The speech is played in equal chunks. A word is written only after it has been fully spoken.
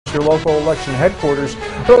at your local election headquarters.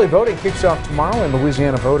 Early voting kicks off tomorrow, and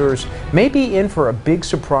Louisiana voters may be in for a big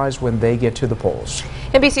surprise when they get to the polls.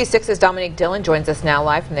 NBC6's Dominique Dillon joins us now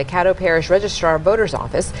live from the Caddo Parish Registrar Voters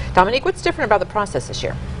Office. Dominique, what's different about the process this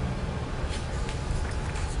year?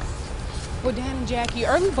 Well, Dan and Jackie,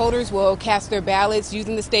 early voters will cast their ballots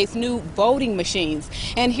using the state's new voting machines.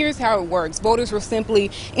 And here's how it works. Voters will simply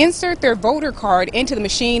insert their voter card into the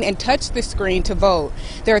machine and touch the screen to vote.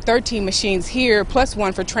 There are 13 machines here, plus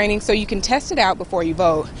one for training, so you can test it out before you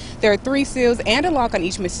vote. There are 3 seals and a lock on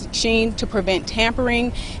each machine to prevent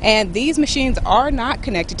tampering, and these machines are not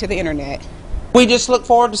connected to the internet. We just look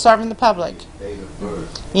forward to serving the public.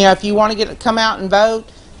 You know, if you want to come out and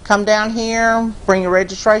vote, come down here, bring your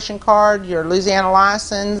registration card, your Louisiana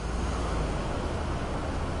license.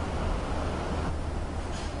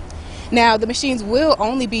 Now, the machines will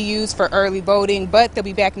only be used for early voting, but they'll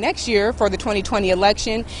be back next year for the 2020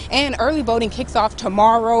 election. And early voting kicks off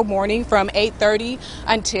tomorrow morning from 8:30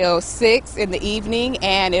 until 6 in the evening,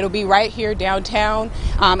 and it'll be right here downtown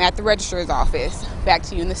at the registrar's office. Back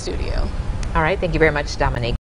to you in the studio. All right, thank you very much, Dominique.